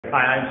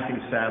Hi, I'm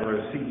Steve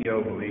Sadler,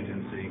 CEO of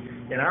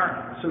Allegiancy. In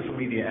our social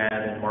media ad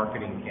and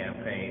marketing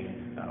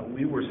campaign,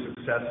 we were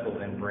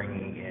successful in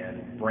bringing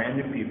in brand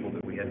new people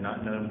that we had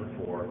not known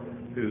before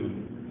who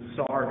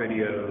saw our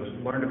videos,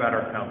 learned about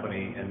our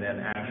company, and then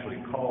actually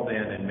called in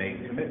and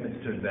made commitments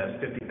to invest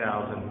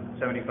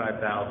 $50,000,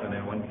 $75,000,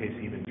 in one case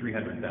even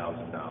 $300,000.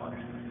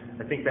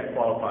 I think that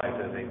qualifies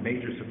as a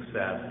major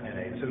success in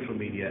a social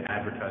media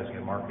advertising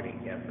and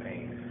marketing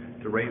campaign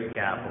to raise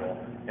capital,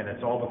 and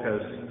it's all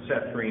because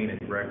Seth Greene and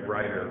Greg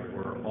Ryder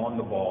were on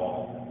the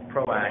ball,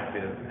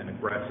 proactive, and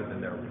aggressive in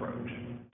their approach.